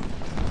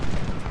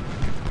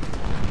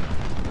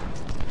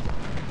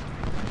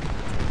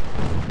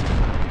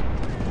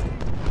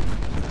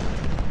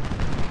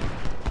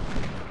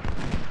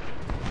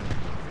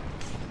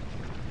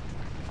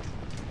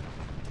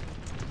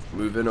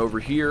 Move in over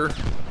here.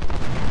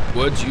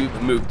 Woods,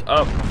 you've moved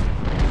up.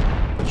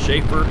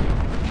 Schaefer.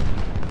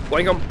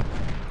 Flank him.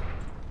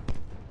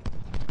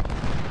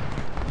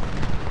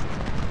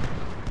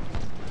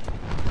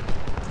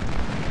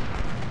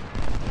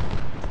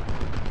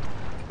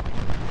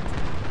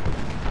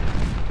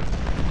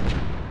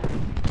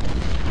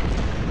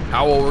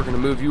 Howell, we're going to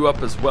move you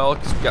up as well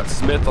because we've got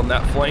Smith on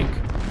that flank.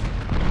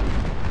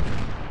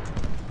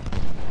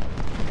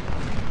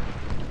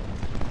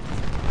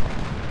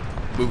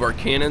 Move our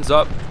cannons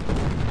up.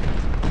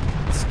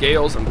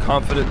 Scales, I'm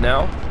confident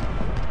now.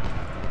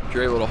 If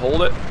you're able to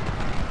hold it.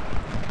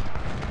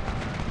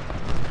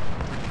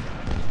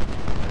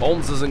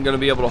 Holmes isn't going to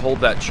be able to hold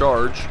that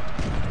charge.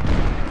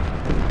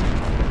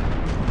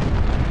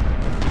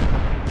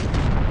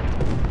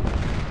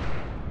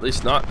 At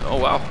least not. Oh,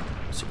 wow.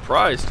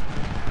 Surprised.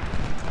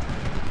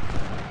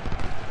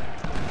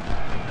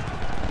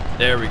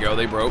 There we go.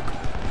 They broke.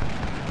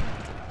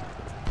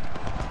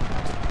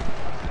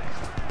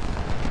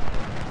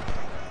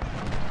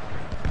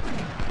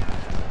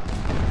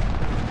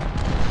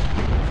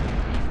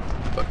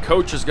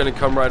 Coach is going to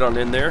come right on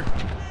in there.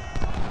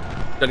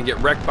 Going to get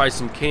wrecked by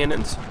some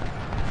cannons.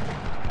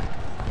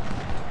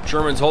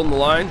 Sherman's holding the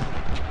line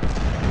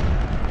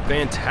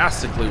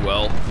fantastically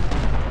well.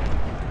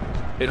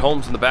 Hit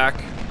Holmes in the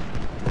back.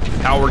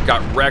 Howard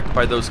got wrecked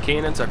by those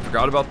cannons. I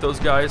forgot about those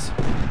guys.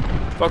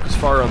 Focus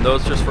fire on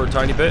those just for a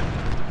tiny bit.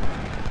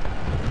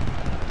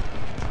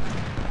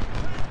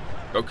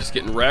 Focus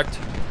getting wrecked.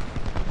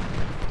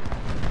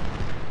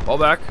 Fall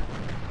back.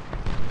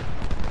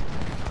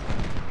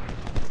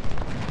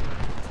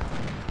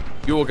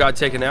 Fuel got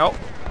taken out.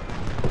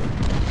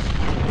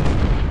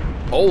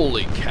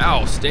 Holy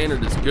cow,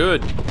 standard is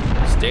good.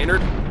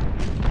 Standard.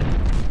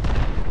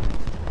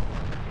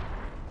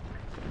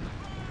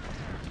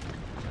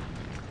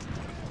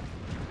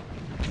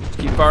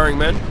 Keep firing,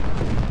 men.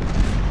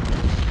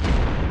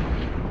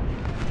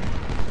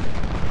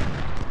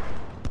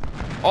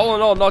 All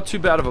in all, not too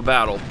bad of a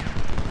battle.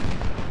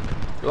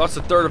 We lost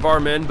a third of our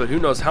men, but who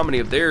knows how many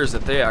of theirs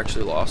that they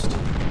actually lost.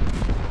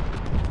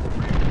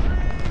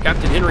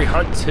 Captain Henry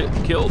Hunt's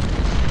killed.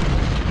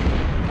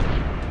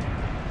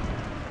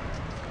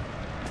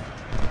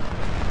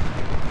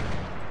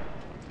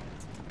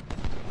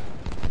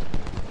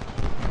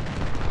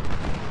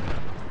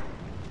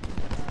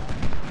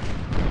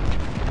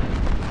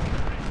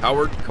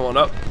 Howard, come on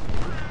up.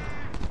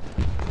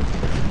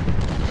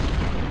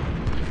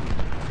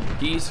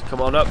 Geese,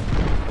 come on up.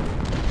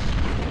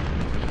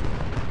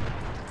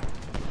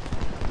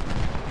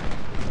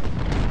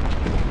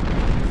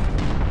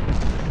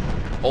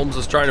 Holmes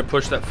is trying to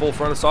push that full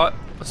front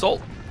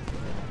assault.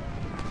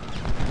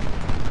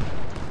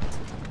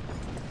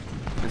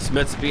 And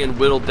Smith's being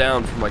whittled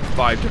down from like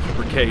 5 different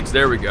brigades.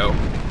 There we go.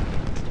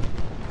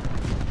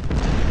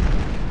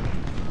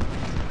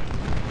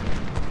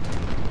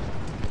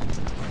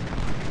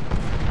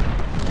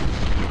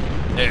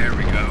 There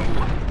we go.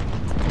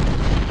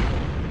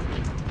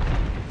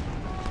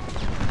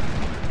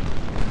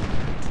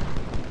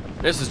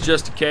 This is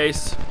just a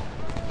case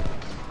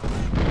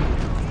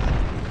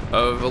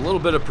of a little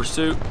bit of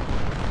pursuit.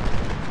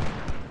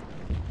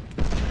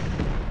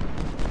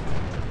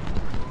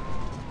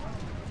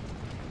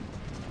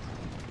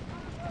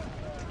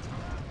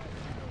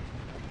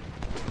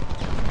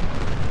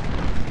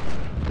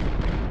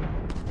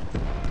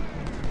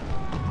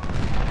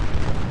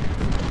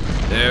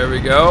 There we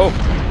go.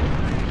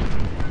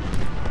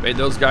 Made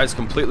those guys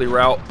completely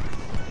rout.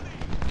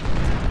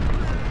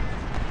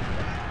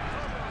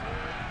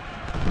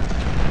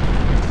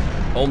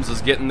 Holmes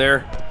is getting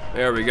there.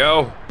 There we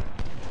go.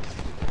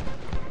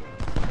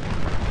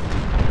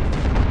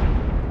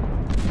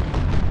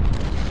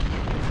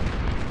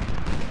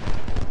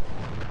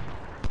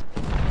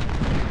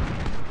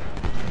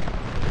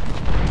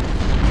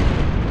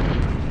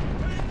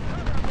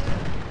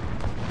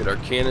 Get our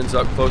cannons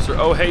up closer.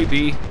 Oh, hey,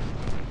 B.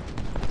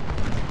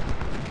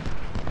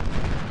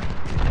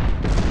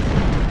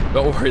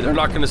 Don't worry, they're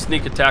not going to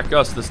sneak attack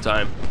us this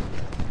time.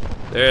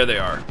 There they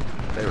are.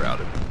 They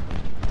routed.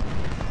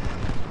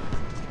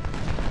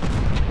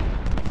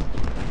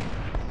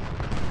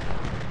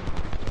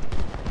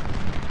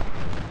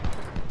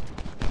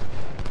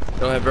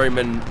 Don't have very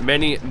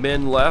many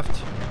men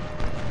left,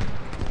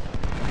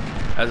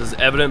 as is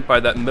evident by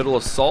that middle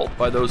assault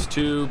by those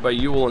two, by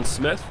Ewell and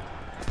Smith.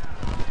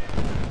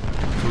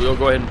 So we'll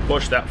go ahead and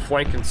push that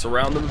flank and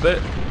surround them a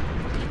bit.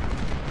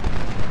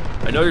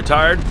 I know you're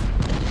tired.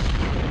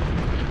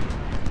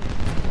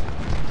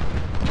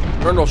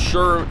 Colonel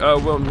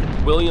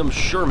William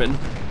Sherman,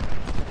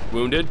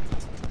 wounded.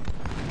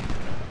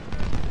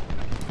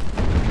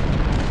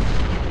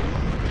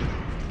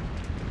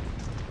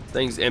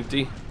 Thing's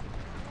empty.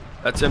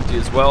 That's empty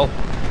as well.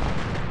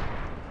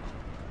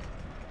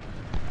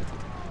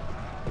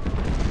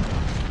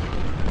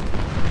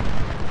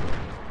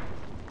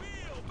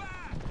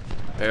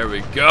 There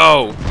we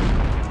go.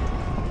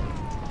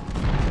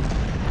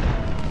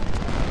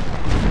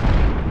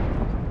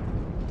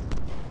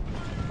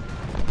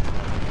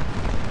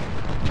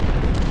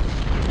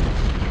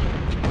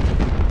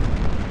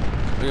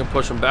 We can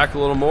push them back a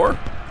little more.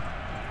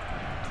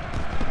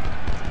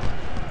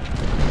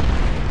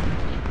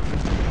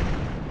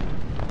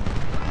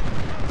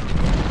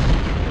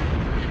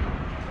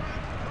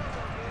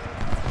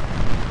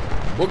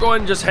 We'll go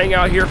ahead and just hang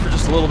out here for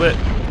just a little bit.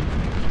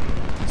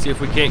 See if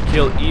we can't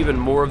kill even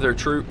more of their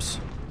troops.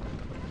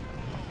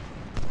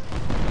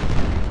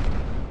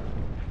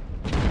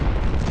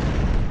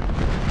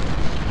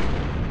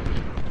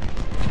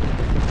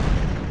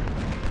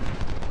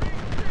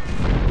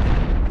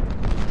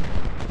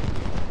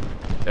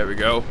 There we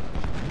go.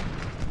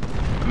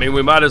 I mean,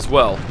 we might as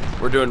well.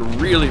 We're doing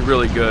really,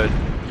 really good.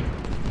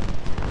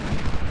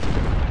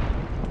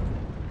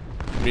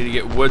 We need to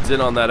get Woods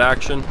in on that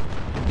action.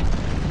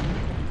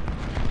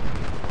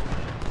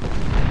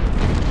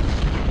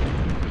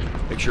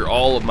 Make sure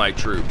all of my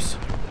troops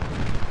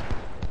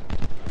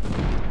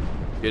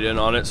get in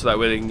on it so that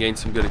way they can gain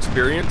some good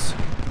experience.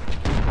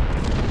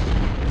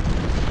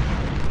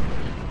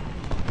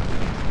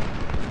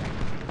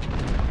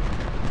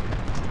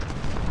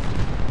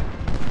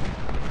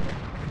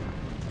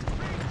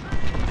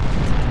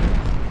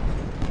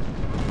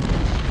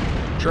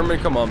 Sherman,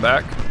 come on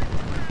back.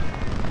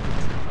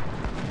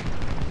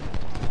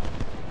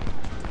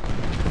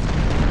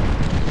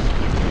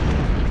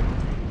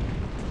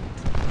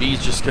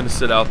 B's just gonna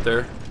sit out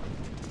there.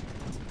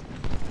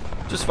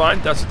 Just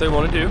fine, that's what they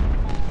want to do.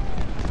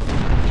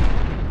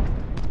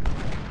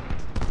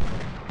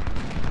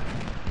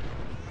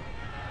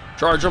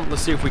 Charge them,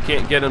 let's see if we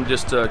can't get them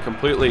just to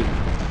completely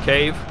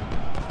cave.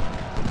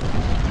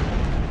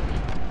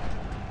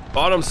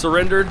 Bottom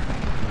surrendered.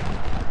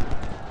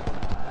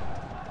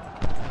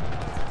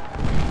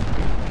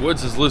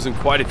 Woods is losing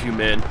quite a few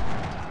men,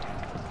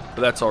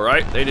 but that's all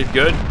right. They did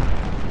good.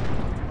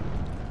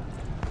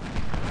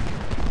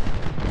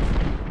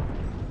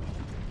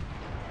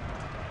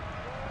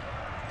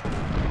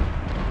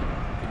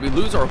 Did we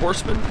lose our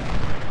horsemen?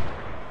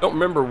 Don't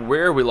remember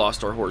where we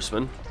lost our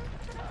horsemen.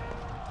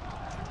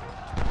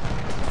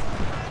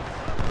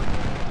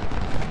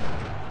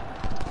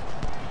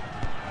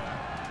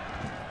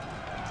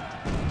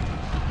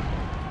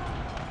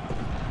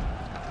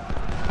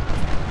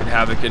 Get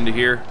Havoc into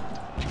here.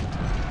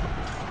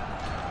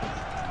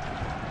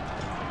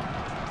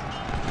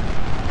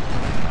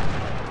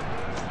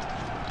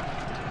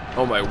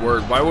 Oh my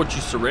word, why won't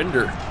you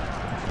surrender?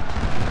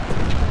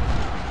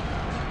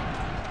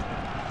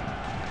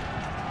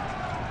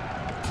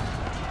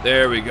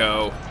 There we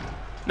go.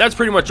 That's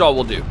pretty much all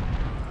we'll do.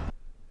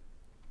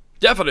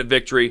 Definite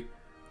victory.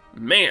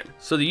 Man,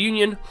 so the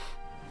Union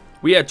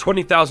We had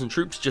 20,000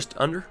 troops, just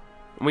under,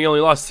 and we only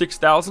lost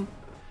 6,000.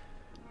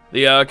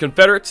 The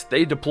Confederates,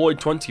 they deployed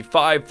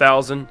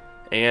 25,000,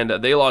 and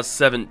they lost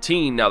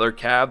 17. Now their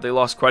cav, they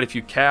lost quite a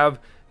few cav.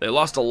 They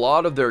lost a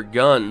lot of their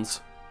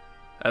guns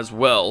as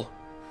well.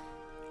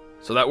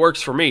 So that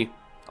works for me.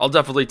 I'll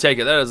definitely take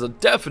it. That is a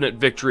definite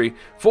victory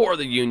for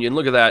the Union.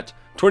 Look at that.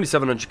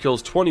 2,700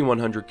 kills,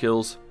 2,100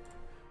 kills.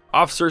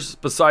 Officers,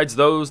 besides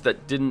those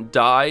that didn't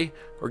die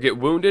or get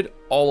wounded,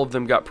 all of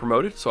them got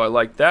promoted, so I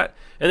like that.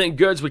 And then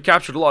goods, we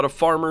captured a lot of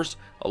farmers,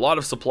 a lot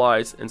of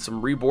supplies, and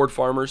some reboard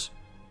farmers,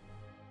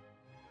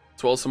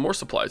 as well as some more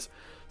supplies.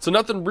 So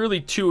nothing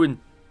really too,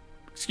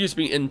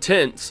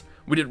 intense.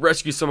 We did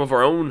rescue some of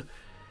our own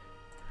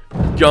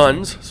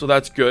guns, so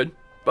that's good.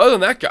 But other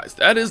than that, guys,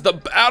 that is the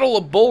Battle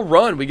of Bull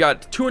Run. We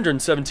got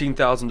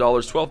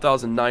 $217,000,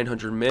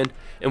 12,900 men.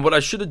 And what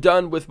I should have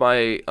done with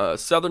my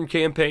Southern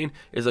campaign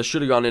is I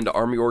should have gone into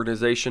Army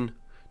Organization.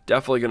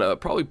 Definitely going to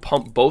probably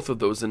pump both of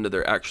those into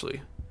there,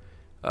 actually.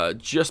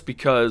 Just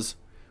because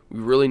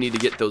we really need to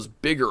get those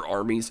bigger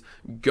armies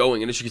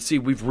going. And as you can see,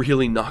 we've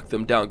really knocked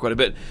them down quite a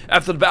bit.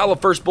 After the Battle of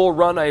First Bull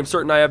Run, I am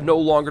certain I have no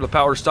longer the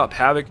power to stop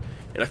Havoc.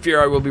 And I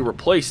fear I will be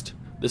replaced.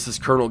 This is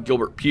Colonel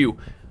Gilbert Pugh.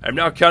 I'm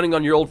now counting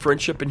on your old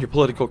friendship and your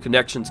political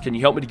connections. Can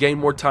you help me to gain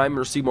more time and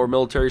receive more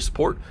military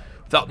support?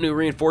 Without new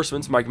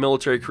reinforcements, my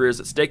military career is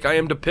at stake. I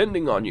am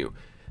depending on you.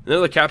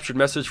 Another captured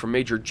message from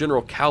Major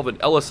General Calvin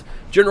Ellis.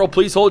 General,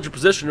 please hold your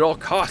position at all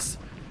costs.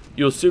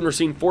 You will soon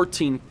receive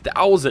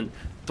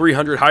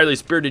 14,300 highly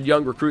spirited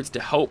young recruits to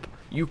help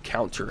you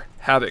counter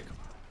Havoc.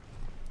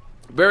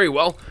 Very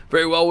well.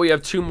 Very well. We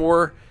have 2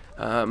 more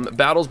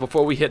battles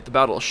before we hit the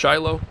Battle of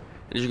Shiloh.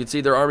 And as you can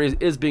see, their army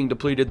is being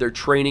depleted. Their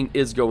training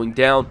is going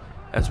down,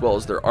 as well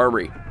as their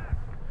armory.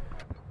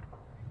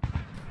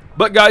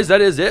 But guys,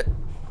 that is it.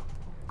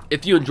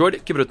 If you enjoyed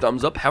it, give it a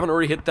thumbs up. Haven't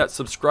already hit that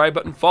subscribe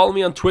button. Follow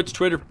me on Twitch,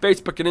 Twitter,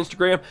 Facebook, and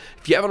Instagram.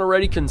 If you haven't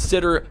already,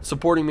 consider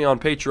supporting me on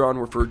Patreon,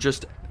 where for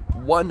just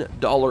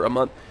 $1 a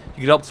month,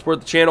 you can help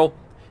support the channel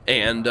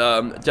and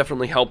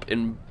definitely help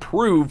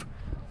improve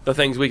the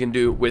things we can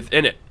do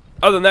within it.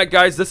 Other than that,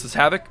 guys, this is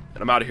Havoc,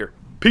 and I'm out of here.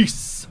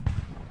 Peace.